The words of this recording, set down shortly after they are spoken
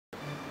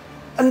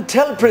And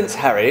tell Prince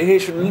Harry he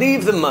should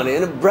leave the money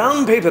in a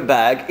brown paper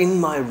bag in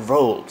my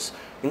rolls.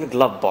 In a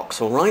glove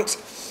box, all right?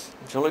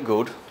 Jolly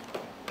good.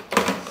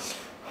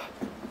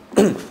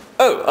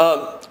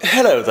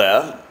 Hello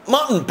there.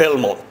 Martin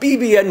Belmont,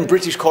 BBN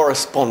British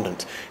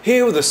correspondent,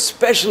 here with a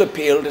special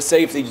appeal to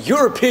save the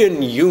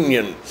European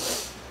Union.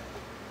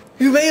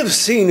 You may have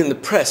seen in the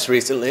press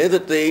recently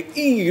that the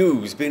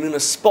EU's been in a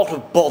spot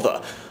of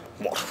bother,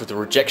 what with the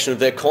rejection of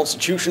their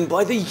constitution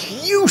by the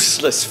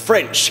useless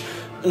French.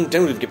 And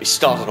don't even get me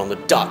started on the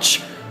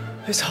Dutch.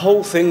 This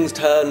whole thing's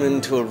turned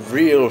into a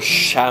real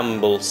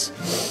shambles.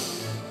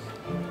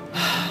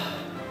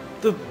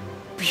 The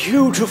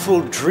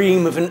beautiful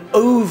dream of an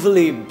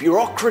overly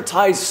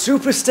bureaucratized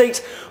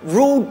superstate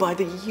ruled by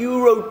the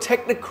Euro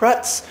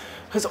technocrats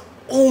has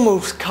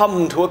almost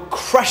come to a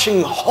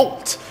crashing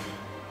halt.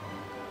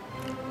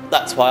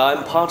 That's why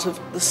I'm part of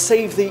the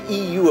Save the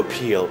EU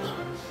appeal.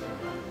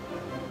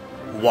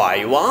 Why,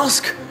 you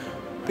ask?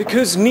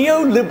 Because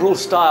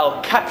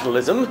neoliberal-style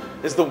capitalism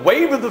is the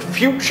wave of the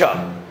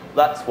future.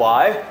 That's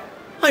why.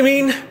 I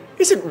mean,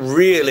 is it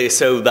really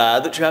so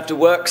bad that you have to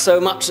work so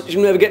much that you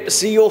never get to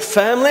see your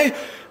family?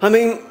 I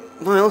mean,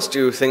 why else do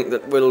you think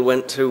that Will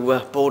went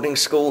to boarding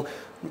school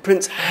and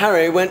Prince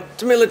Harry went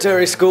to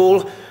military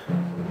school?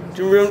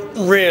 Do you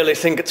really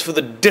think it's for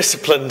the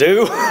discipline,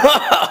 do?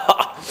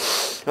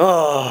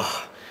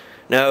 Oh,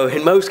 no,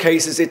 in most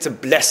cases it's a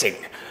blessing.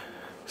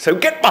 So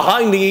get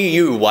behind the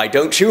EU, why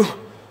don't you?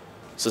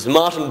 This is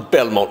Martin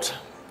Belmont,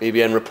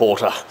 BBN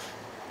reporter.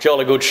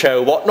 Jolly good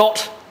show, what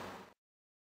not?